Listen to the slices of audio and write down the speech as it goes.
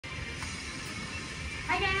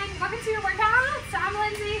Hi gang, welcome to your workout. So I'm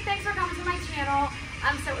Lindsay, thanks for coming to my channel.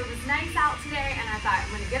 So it was nice out today and I thought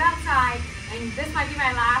I'm gonna get outside and this might be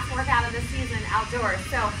my last workout of the season outdoors.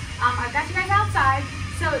 So I've got you guys outside.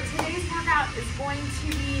 So today's workout is going to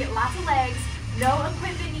be lots of legs, no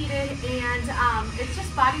equipment needed, and it's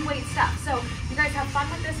just body weight stuff. So you guys have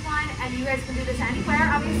fun with this one and you guys can do this anywhere.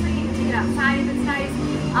 Obviously you can take it outside if it's nice,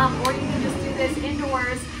 or you can just do this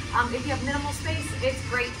indoors. If you have minimal space, it's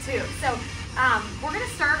great too. So we're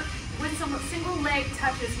gonna start with some single leg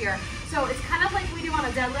touches here. So it's kind of like we do on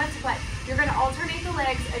a deadlift, but you're gonna alternate the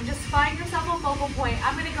legs and just find yourself a focal point.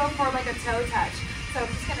 I'm gonna go for like a toe touch. So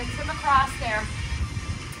I'm just gonna tip across there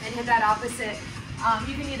and hit that opposite.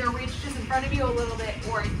 You can either reach just in front of you a little bit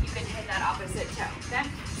or you can hit that opposite toe, okay?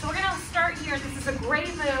 So we're gonna start here. This is a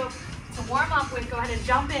great move to warm up with. Go ahead and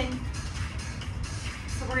jump in.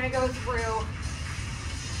 So we're gonna go through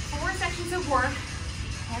 4 sections of work.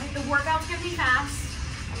 The workout's gonna be fast.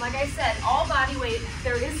 And like I said, all body weight.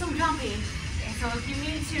 There is some jumping. And so if you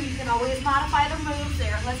need to, you can always modify the moves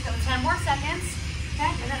there. Let's go 10 more seconds. Okay,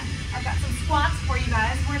 and then I've got some squats for you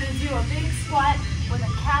guys. We're gonna do a big squat with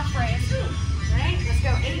a calf raise. All right, let's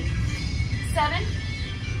go 8, 7,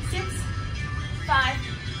 6, 5,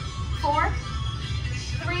 4,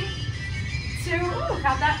 3, 2,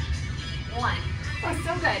 got that? 1. Oh,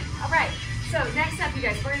 so good. All right. So next up, you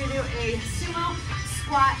guys, we're gonna do a sumo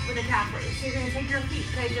squat with a calf raise. So you're gonna take your feet,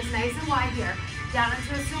 okay, just nice and wide here, down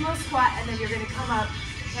into a sumo squat, and then you're gonna come up.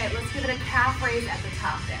 Okay, let's give it a calf raise at the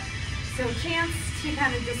top there. So chance to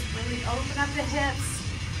kind of just really open up the hips,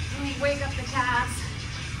 really wake up the calves.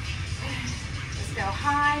 Let's go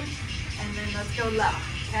high, and then let's go low,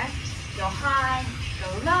 okay? Go high,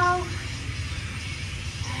 go low.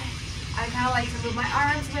 I kind of like to move my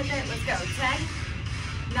arms with it. Let's go, 10,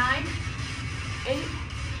 9, 8,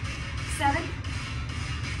 7,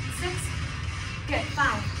 6, good,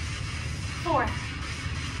 5, 4,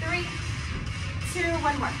 3, 2,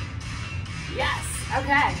 1 more. Yes,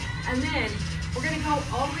 okay. And then we're gonna go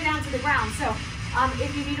all the way down to the ground. So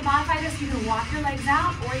if you need to modify this, you can walk your legs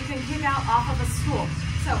out or you can kick out off of a stool.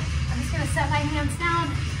 So I'm just gonna set my hands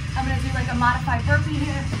down. I'm gonna do like a modified burpee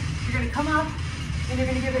here. You're gonna come up and you're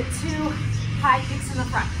gonna give it 2 high kicks in the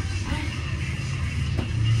front.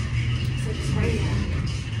 So just right here.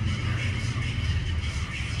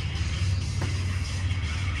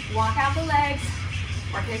 Walk out the legs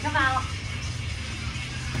or kick them out.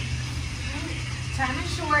 Time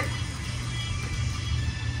is short.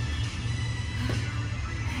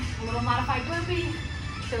 A little modified burpee.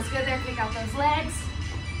 Feels good there. Kick out those legs.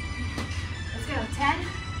 Let's go. 10,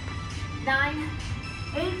 9,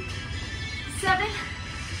 8, 7,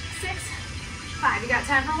 6, 5. You got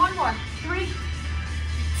time for 1 more. 3,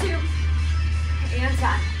 2, and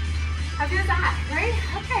time. How good is that? Right?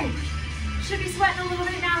 Okay. Should be sweating a little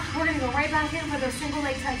bit now. We're gonna go right back in for those single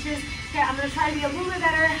leg touches. Okay, I'm gonna try to be a little bit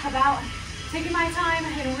better about taking my time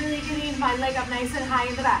and really getting my leg up nice and high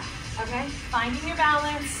in the back. Okay, finding your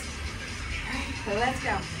balance. All right, so let's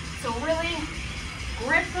go. So really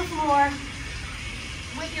grip the floor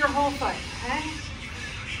with your whole foot, okay?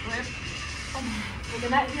 Grip, taking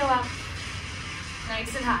that heel up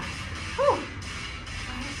nice and high. Whew.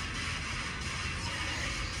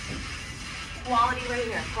 Quality right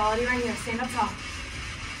here, quality right here. Stand up tall.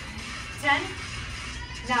 10,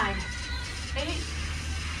 9, 8,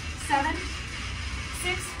 7,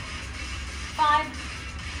 6, 5,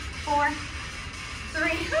 4,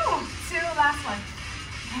 3, 2, last one.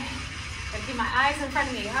 Okay. Gotta keep my eyes in front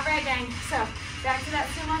of me. All right, gang. So back to that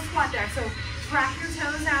sumo squat there. So track your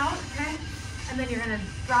toes out, okay? And then you're gonna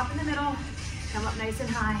drop in the middle, come up nice and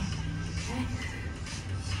high, okay?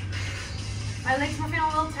 My legs were feeling a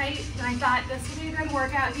little tight, and I thought this would be a good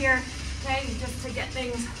workout here, okay? Just to get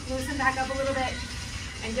things loosened back up a little bit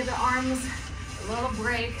and give the arms a little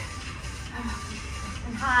break.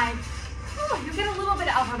 And high. You get a little bit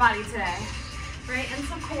of upper body today, right? And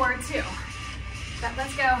some core too. But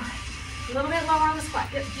let's go a little bit lower on the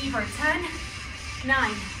squat. Get deeper. 10,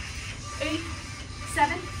 9, 8,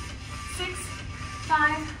 7, 6,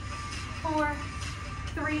 5, 4,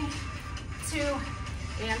 3, 2,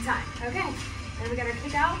 and time. Okay, and we got our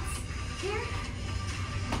kick outs here.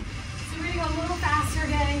 So we're gonna go a little faster,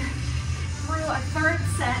 gang, through a 3rd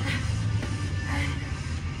set.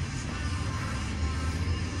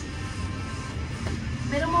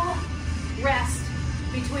 Minimal rest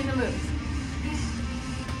between the moves.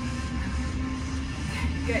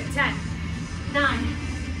 Good, 10, 9,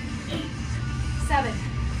 8, 7,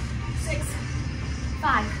 6,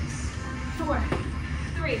 5, 4,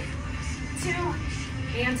 3, 2,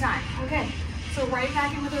 and time. Okay, so right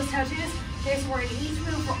back in with those touches. Okay, so we're in each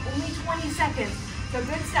move for only 20 seconds. So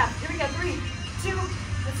good step. Here we go. 3, 2,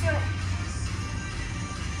 let's do it.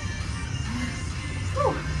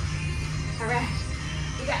 Whew. All right,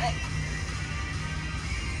 you got it.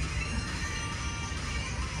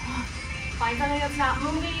 Find something that's not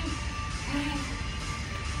moving.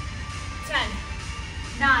 10,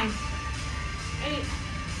 9, 8,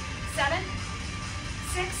 7,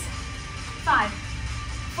 6, 5,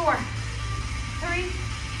 4, 3,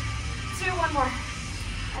 2, one more.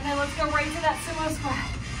 And then let's go right to that sumo squat.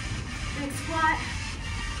 Big squat,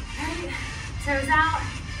 right? Toes out,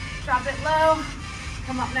 drop it low,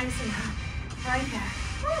 come up nice and right there.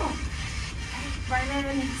 Woo. Right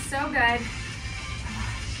in, so good.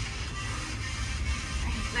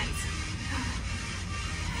 Nice.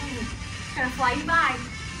 It's gonna fly you by.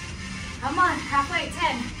 Come on, halfway,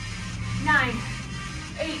 10, 9,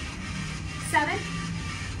 8, 7,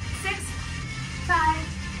 6, 5,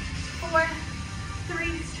 4, 3,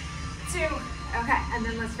 2. Okay, and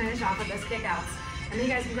then let's finish off with those kickouts. And then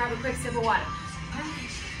you guys can grab a quick sip of water. Okay,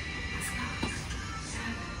 let's go.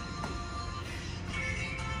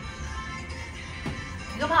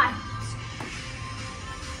 Come on.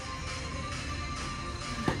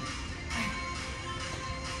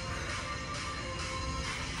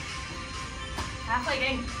 Halfway,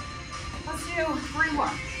 gang. Let's do 3 more.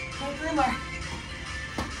 Okay, 3 more.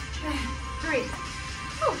 3.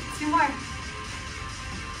 Whew, 2 more.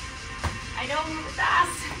 I know, move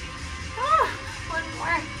fast. Oh, 1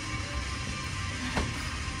 more.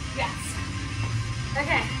 Yes.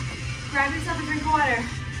 Okay, grab yourself a drink of water.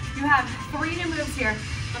 You have 3 new moves here.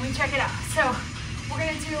 Let me check it out. So we're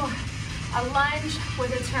gonna do a lunge with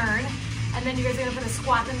a turn, and then you guys are gonna put a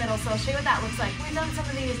squat in the middle. So I'll show you what that looks like. We've done some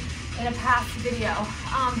of these in a past video.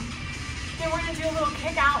 Then we're gonna do a little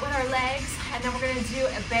kick out with our legs, and then we're gonna do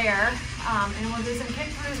a bear, and we'll do some kick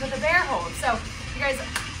throughs with a bear hold. So you guys,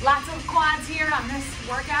 lots of quads here on this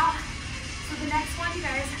workout. So the next one, you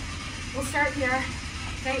guys, we'll start here,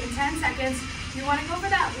 okay, in 10 seconds. You wanna go for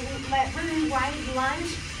that really wide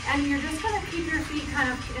lunge, and you're just gonna keep your feet kind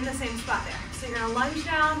of in the same spot there. So you're gonna lunge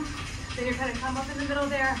down, then you're gonna come up in the middle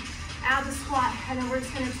there, add the squat, and then we're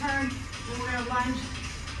just gonna turn, and we're gonna lunge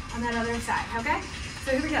on that other side, okay?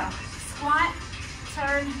 So here we go. Squat,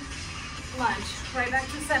 turn, lunge. Right back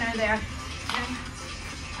to center there. And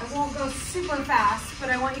I won't go super fast, but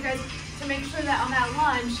I want you guys to make sure that on that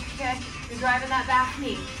lunge, okay, you're driving that back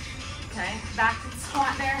knee. Okay, back to the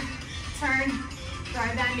squat there. Turn,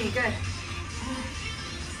 drive that knee, good.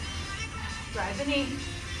 Drive the knee.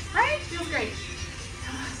 Right? Feels great.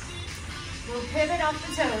 We'll pivot up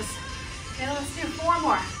the toes. Okay, let's do 4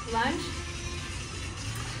 more. Lunge.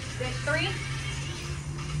 Good, 3.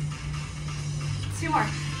 2 more.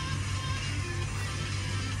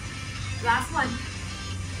 Last one.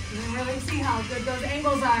 You can really see how good those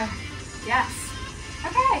angles are. Yes.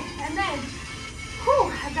 Okay, and then,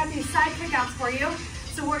 whew, I've got these side kickouts for you.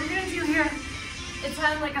 So what you're gonna do here, it's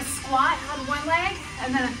kind of like a squat on one leg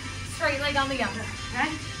and then a straight leg on the other,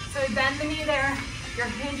 okay? So you bend the knee there, you're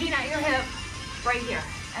hinging at your hip right here.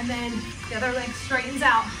 And then the other leg straightens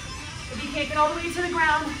out. If you can't get all the way to the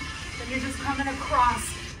ground, then you're just coming across,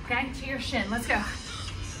 okay, to your shin. Let's go.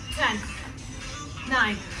 10,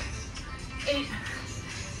 9, 8,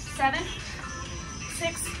 7,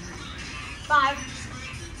 6, 5,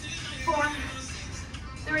 4,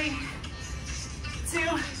 3, 2,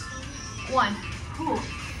 1. Cool.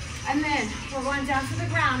 And then we're going down to the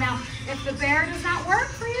ground. Now, if the bear does not work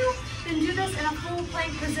for you, then do this in a full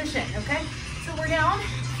plank position, okay? So we're down.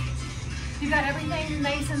 You got everything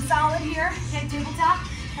nice and solid here, okay, tabletop,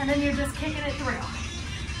 and then you're just kicking it through.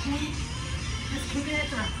 Okay? Just kicking it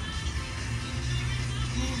through.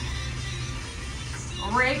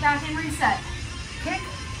 Right back in reset. Kick,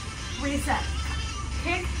 reset.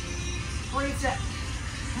 Kick, reset.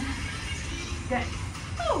 Good.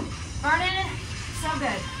 Woo. Burn it. So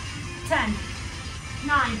good. 10,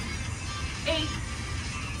 9, 8,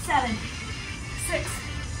 7, 6,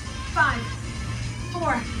 5,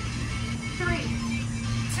 4, 3,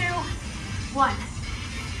 2, 1.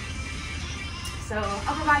 So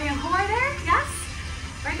upper body and core there, yes?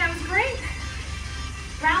 Right, that was great.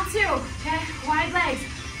 Round 2, okay? Wide legs.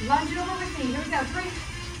 Lunge it over with me. Here we go. 3,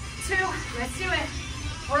 2, let's do it.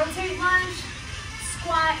 Rotate, lunge,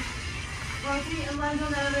 squat, rotate and lunge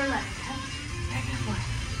on the other leg. Back and forth.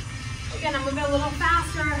 Again, I'm moving a little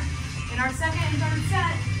faster in our second and third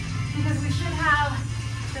set because we should have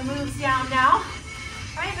the moves down now.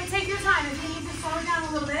 All right, but take your time. If you need to slow it down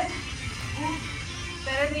a little bit, okay?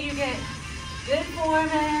 Better that you get good form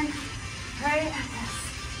in, right? Yes.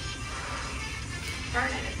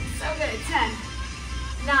 Burn it. So good. 10,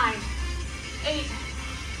 9, 8,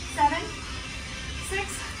 7,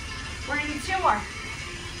 more.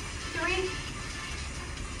 3,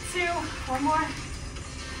 2, one more.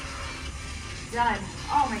 Done.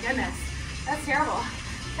 Oh my goodness, that's terrible.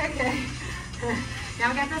 Okay, now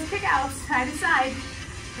we got those kickouts side to side.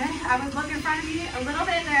 Okay, I would look in front of you a little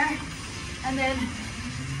bit there, and then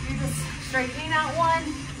you're just straightening out one,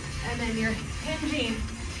 and then you're hinging,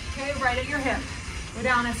 okay, right at your hip. Go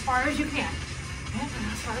down as far as you can. Okay,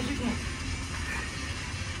 as far as you can.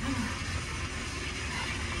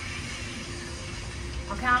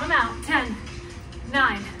 I'll count them out. 10,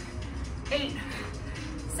 9, 8,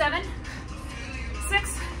 7,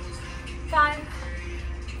 6, 5,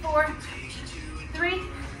 4, 3,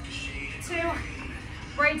 2,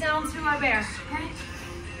 right down to a bear, okay?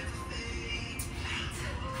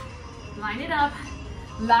 Line it up,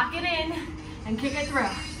 lock it in, and kick it through.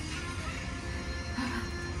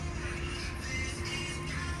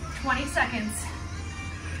 20 seconds.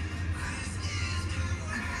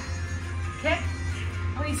 Kick,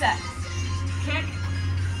 reset. Kick,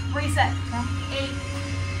 reset. 8,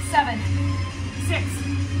 7, 6,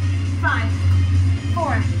 5,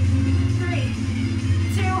 4, 3,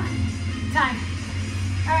 2, time.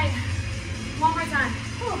 All right, one more time.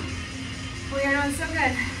 Whew. We are doing so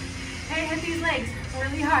good. Hey, hit these legs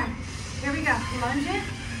really hard. Here we go. Lunge it,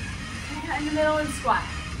 in the middle and squat.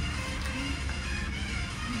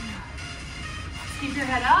 Keep your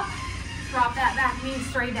head up. Drop that back knee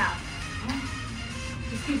straight down.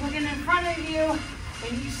 Just keep looking in front of you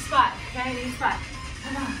in each spot. Okay, in each spot.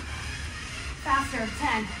 Come on. Faster.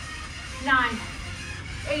 10, 9,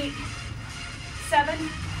 8, 7,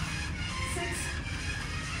 6,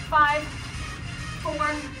 5,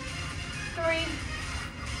 4, 3,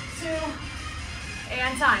 2,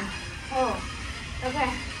 and time. Oh,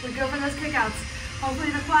 okay. We go for those kickouts.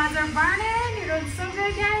 Hopefully the quads are burning. You're doing so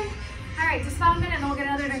good, gang. All right, just about a minute, and then we'll get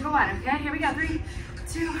another drink of water. Okay, here we go. 3,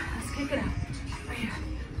 2. Let's kick it up. Right here.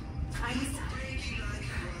 Nice.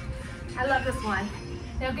 I love this one.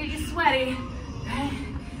 They'll get you sweaty. Okay.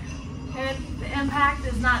 And the impact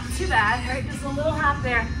is not too bad. All right, just a little hop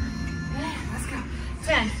there. Okay, let's go.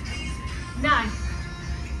 10, 9,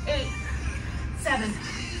 8, 7,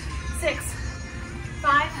 6,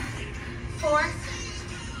 5, 4,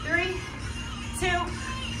 3, 2,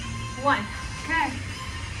 1. Okay.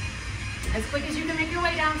 As quick as you can make your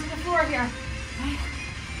way down to the floor here. Okay.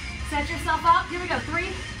 Set yourself up. Here we go. 3,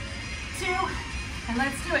 2, and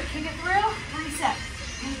let's do it. Kick it through, reset.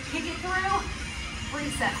 Kick it through,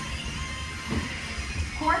 reset.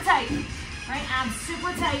 Core tight, right? Abs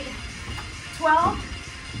super tight. 12,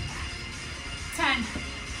 10,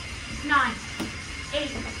 9, 8,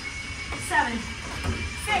 7,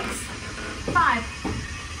 6, 5,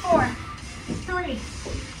 4, 3,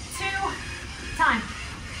 2, time.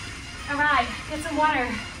 All right, get some water.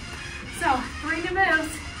 So, 3 new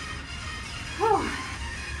moves. Whew,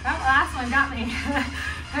 that last one got me.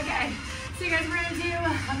 Okay, so you guys, we're gonna do,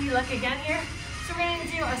 let me look again here. So we're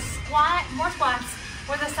gonna do a squat, more squats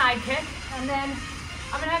with a side kick, and then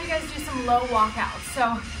I'm gonna have you guys do some low walkouts.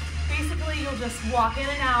 So basically you'll just walk in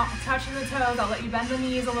and out, touching the toes. I'll let you bend the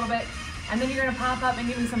knees a little bit, and then you're gonna pop up and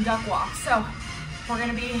give me some duck walks. So we're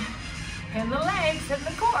gonna be hitting the legs, hitting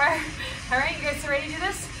the core. All right, you guys ready to do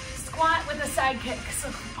this? Squat with a side kick.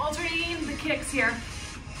 So alternating the kicks here.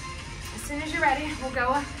 As soon as you're ready, we'll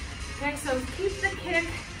go. Okay, so keep the kick,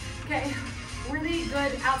 okay, really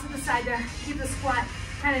good out to the side there. Keep the squat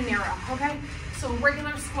kind of narrow, okay? So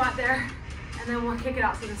regular squat there, and then we'll kick it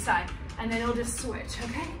out to the side, and then it'll just switch,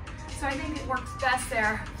 okay? So I think it works best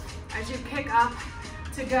there as you kick up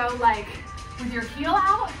to go like with your heel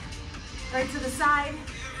out, right to the side,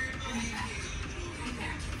 right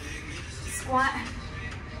there. Squat,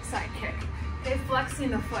 side kick. Okay,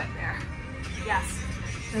 flexing the foot there. Yes.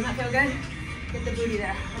 Doesn't that feel good? Get the booty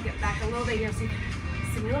there. I'll get back a little bit here so you can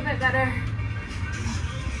see me a little bit better.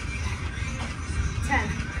 10.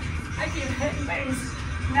 I keep hitting things.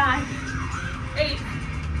 9, 8,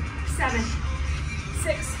 7,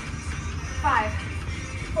 6, 5,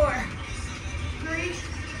 4, 3,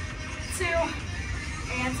 2,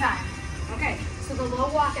 and time. Okay, so the low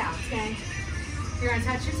walkout, okay? You're gonna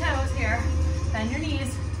touch your toes here, bend your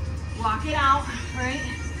knees, walk it out, right?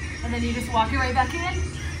 And then you just walk it right back in,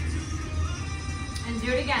 and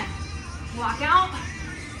do it again. Walk out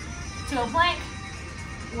to a plank,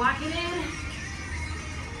 walk it in,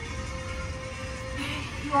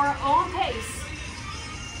 your own pace.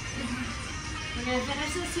 We're gonna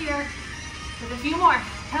finish this here with a few more.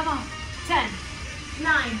 Come on. 10,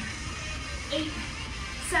 9, 8,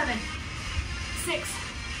 7, 6,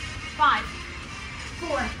 5,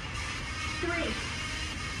 4, 3,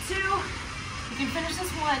 2. You can finish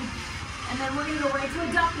this one, and then we're gonna go right to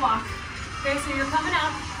a duck walk. Okay, so you're coming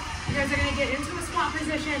up. You guys are gonna get into a squat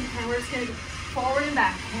position and we're just gonna go forward and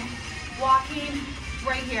back, okay? Walking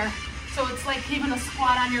right here. So it's like keeping a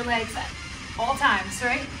squat on your legs at all times,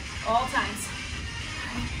 right? All times.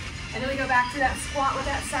 And then we go back to that squat with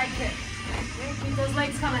that side kick. Okay, keep those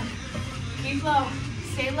legs coming. Keep low,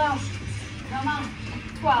 stay low. Come on.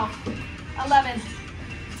 12, 11,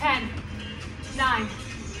 10, 9,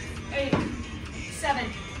 8,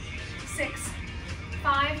 7, 6,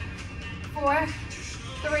 5, 4,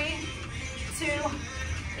 3, 2,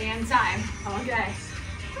 and time. Okay.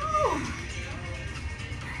 Whew.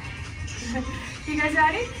 You guys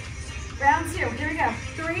ready? Round 2. Here we go.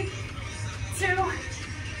 3, 2,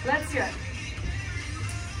 let's do it.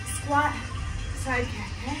 Squat, side kick,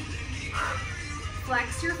 okay?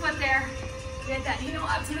 Flex your foot there. Get that heel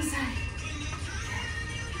up to the side.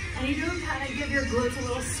 And you do kind of give your glutes a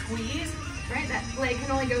little squeeze, right? That leg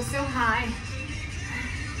can only go so high.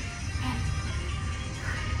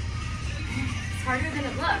 It's harder than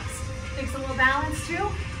it looks. Takes a little balance too.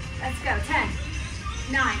 Let's go. 10,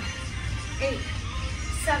 9, 8,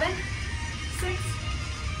 7, 6,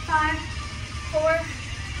 5, 4,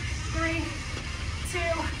 3, 2.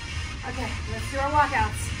 Okay, let's do our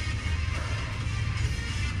walkouts.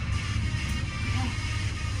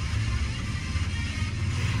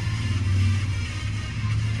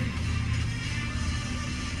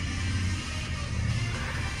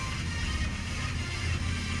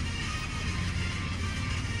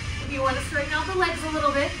 If you want to straighten out the legs a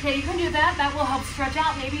little bit, okay, you can do that. That will help stretch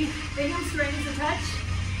out maybe the hamstrings a touch.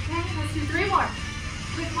 Okay, let's do 3 more.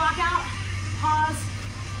 Quick walk out, pause,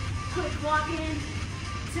 quick walk in,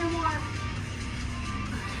 2 more.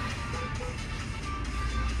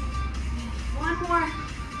 1 more.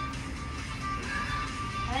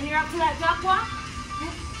 And then you're up to that duck walk.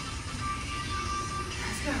 Okay.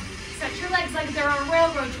 Let's go. Set your legs like they're on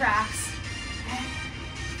railroad tracks. Okay.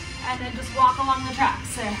 And then just walk along the tracks.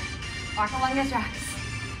 So, walk along the tracks.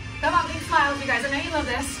 Come on, big smiles, you guys. I know you love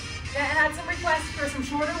this. And I had some requests for some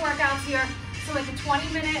shorter workouts here. So like a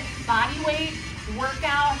 20-minute body weight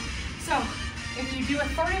workout. So if you do a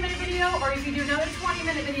 30-minute video or if you do another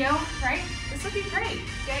 20-minute video, right? This would be great.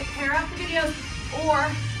 Okay, pair up the videos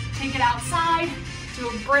or take it outside, do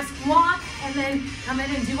a brisk walk, and then come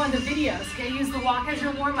in and do one of the videos. Okay, use the walk as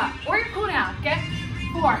your warm-up or your cool down. Okay,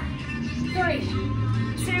 4, 3,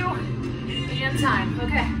 2, and time.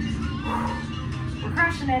 Okay, we're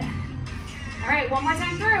crushing it. All right, one more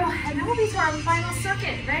time through, and then we'll be to our final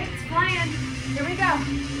circuit, right? It's flying. Here we go.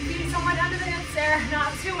 Feet somewhat under the hips there,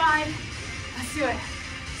 not too wide. Let's do it.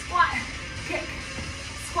 Squat, kick,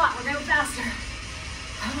 squat. We're going faster.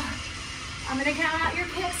 I'm gonna count out your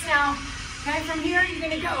kicks now. Okay, from here, you're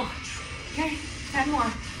gonna go. Okay, 10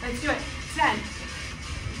 more. Let's do it. 10,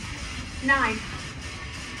 9,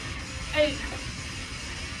 8,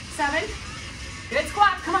 7. Good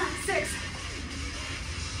squat. Come on. 6,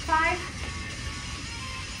 5,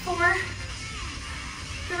 4,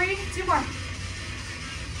 3, 2 more.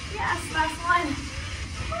 Yes, last one.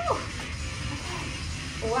 Woo. Okay.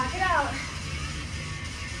 Walk it out.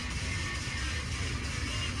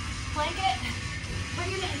 Plank it.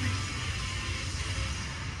 Bring it in.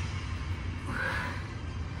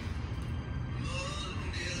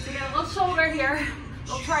 So you got a little shoulder here, a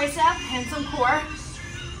little tricep, and some core.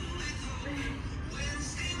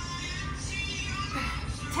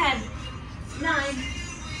 10, 9,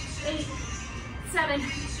 8, 7,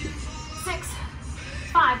 6,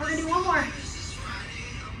 5. We're gonna do one more.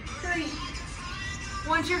 3.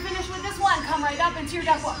 Once you're finished with this one, come right up into your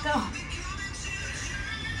duck walk. Go.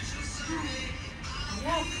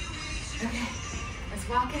 Yep. Okay. Let's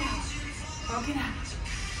walk it out. Walk it out.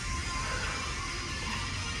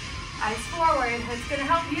 Eyes forward. That's gonna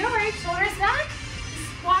help you, right? Shoulders back.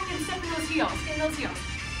 Just walk and step in those heels. Get in those heels.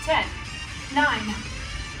 10, 9,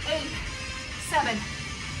 8, 7,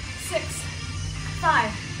 6,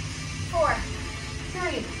 5, 4,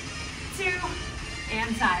 3, 2,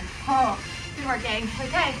 and time. Oh, good work, gang.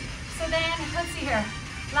 Okay, so then, let's see here.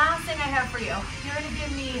 Last thing I have for you. You're gonna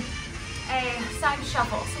give me a side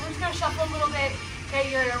shuffle. So we're just gonna shuffle a little bit. Okay,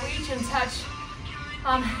 you're gonna reach and touch.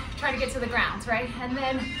 Try to get to the ground, right? And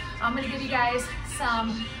then I'm gonna give you guys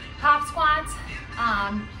some pop squats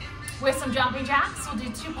with some jumping jacks. We'll do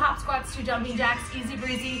 2 pop squats, 2 jumping jacks, easy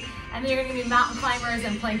breezy. And then you're gonna be mountain climbers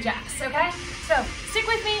and plank jacks, okay? So stick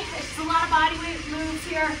with me. It's a lot of body weight moves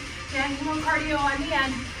here. And a little cardio on the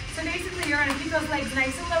end. So basically you're gonna keep those legs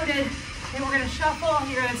nice and loaded. Then we're gonna shuffle,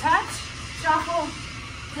 you're gonna touch, shuffle,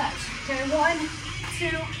 touch. Okay, 1,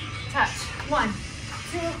 2, touch. 1,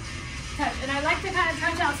 2, touch. And I like to kind of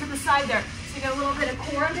touch out to the side there. So you get a little bit of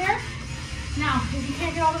core there. Now, if you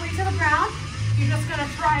can't get all the way to the ground, you're just gonna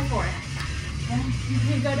try for it. Okay? You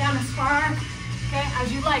can go down as far, okay,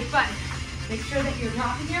 as you like, but make sure that you're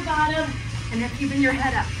dropping your bottom and you're keeping your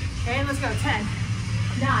head up. Okay, let's go. 10,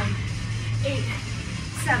 9, 8,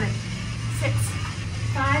 7, 6,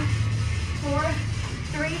 5, 4,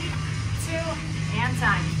 3, 2, and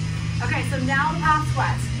time. Okay, so now the pop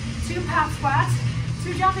squats. 2 pop squats,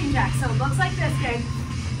 2 jumping jacks. So it looks like this, gang.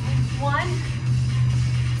 1,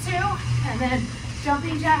 2, and then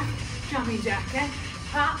jumping jack, okay?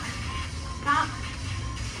 Pop, pop,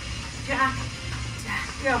 jack, jack,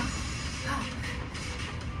 go. Pop.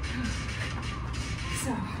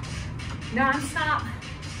 So, non-stop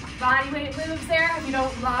body weight moves there if you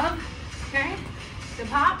don't love, okay? The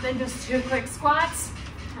pop, then just 2 quick squats,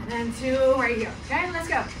 and then 2 right here, okay? Let's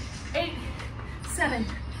go. 8, 7,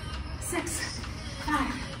 6,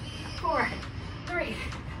 5, 4, 3,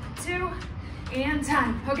 2, and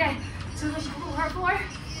time. Okay, to the floor,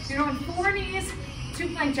 you're doing 4 knees, 2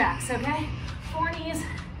 plank jacks, okay? 4 knees,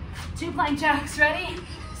 2 plank jacks. Ready,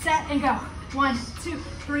 set, and go. 1, 2,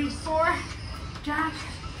 3, 4, jack,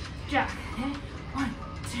 jack, okay? 1,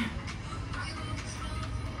 2.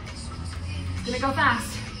 It's gonna go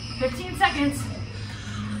fast. 15 seconds.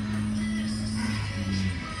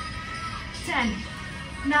 10,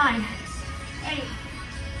 9, 8,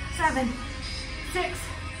 7, 6,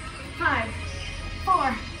 5,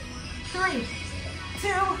 4, 3, 2,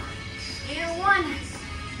 and 1.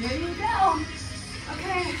 There you go.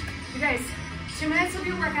 Okay, you guys, 2 minutes of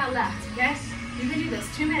your workout left, okay? You can do this,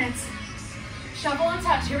 2 minutes. Shuffle and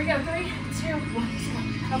touch. Here we go. 3, 2,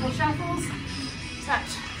 1. Couple shuffles,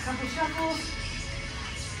 touch. Couple shuffles.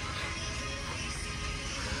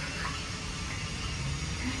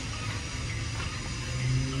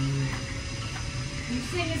 Each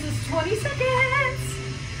thing is just 20 seconds.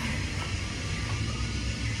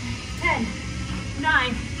 10,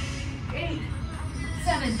 9, 8,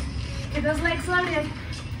 7. Get those legs loaded.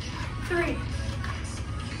 3,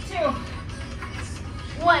 2,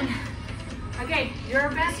 1. Okay, your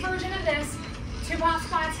best version of this, 2 pop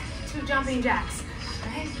squats, 2 jumping jacks.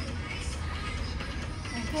 Right?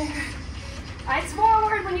 Right there. Eyes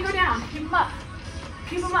forward when you go down. Keep them up.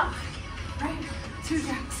 Keep them up. Right? 2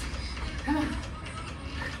 jacks. Come on.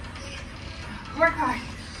 Work hard.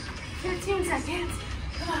 15 seconds.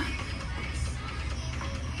 Come on.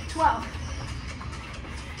 12,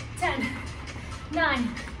 10,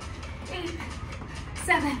 9, 8,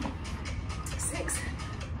 7, 6,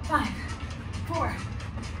 5, 4,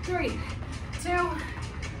 3, 2,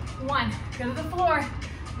 1. Go to the floor.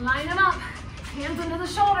 Line them up. Hands under the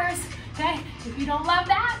shoulders. Okay? If you don't love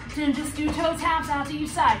that, then just do toe taps out to each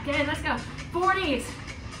side. Okay, let's go. 4 knees.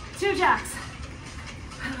 2 jacks.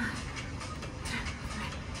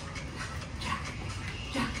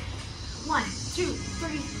 Jack. 1, 2,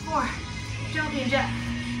 3, 4. Jumping jack.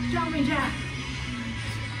 Jumping jack.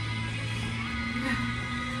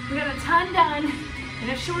 We got a ton done in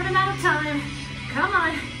a short amount of time. Come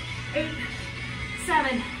on. 8,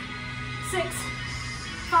 7, 6,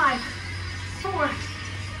 5, 4,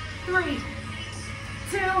 3,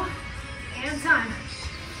 2, and time.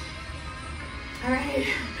 All right,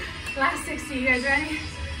 last 60, you guys ready?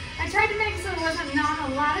 I tried to make it so it wasn't not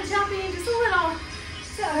a lot of jumping, just a little.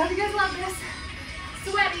 So I hope you guys love this.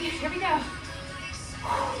 Sweaty, here we go.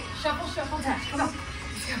 Shuffle, shuffle, touch, come on.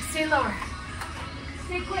 Let's go, stay lower.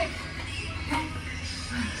 Stay quick. Okay.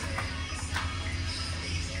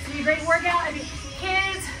 It's gonna be a great workout. I mean,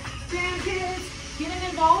 kids, grandkids, getting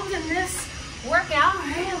involved in this workout,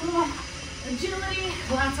 right? A little agility,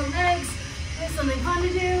 lots of legs. There's something fun to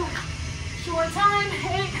do. Short time.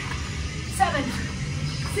 8, 7,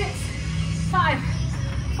 6, 5,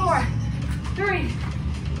 4, 3,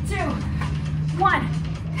 2, 1.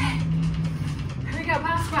 Here we go,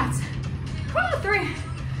 pop squats. Woo, 3,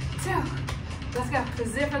 2. Let's go. This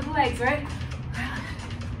is it for the legs, right?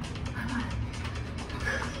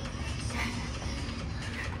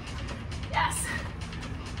 Yes.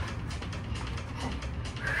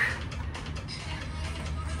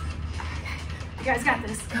 You guys got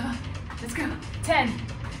this. Come on. Let's go. 10,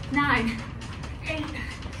 9, 8,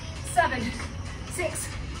 7, 6,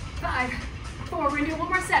 5, 4. We're gonna do one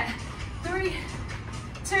more set. 3,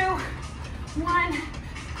 2, 1.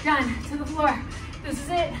 Done. To the floor. This is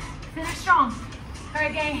it. Finish strong. All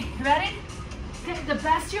right, gang. You ready? Okay, the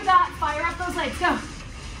best you got. Fire up those legs. Go.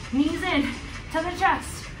 Knees in to the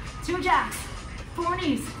chest. 2 jacks. 4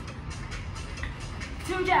 knees.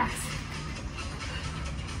 2 jacks.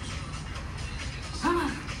 Come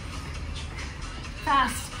on.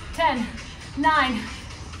 Fast. 10, 9,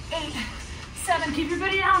 8, 7. Keep your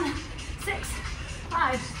booty down. 6,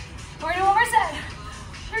 5. We're gonna do one more more set.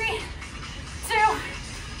 3,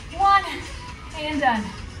 2, 1, and done.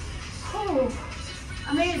 Whew.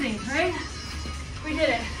 Amazing, right? We did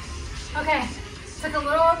it. Okay, took a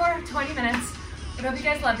little over 20 minutes, but I hope you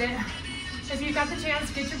guys loved it. If you've got the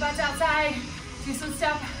chance, get your butts outside, do some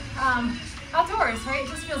stuff outdoors, right? It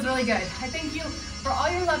just feels really good. I thank you for all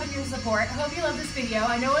your love and your support. I hope you love this video.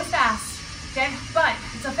 I know it's fast, okay? But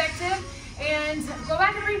it's effective, and go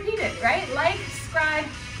back and repeat it, right? Like, subscribe,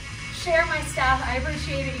 share my stuff. I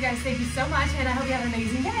appreciate it, you guys. Thank you so much, and I hope you have an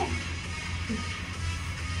amazing day.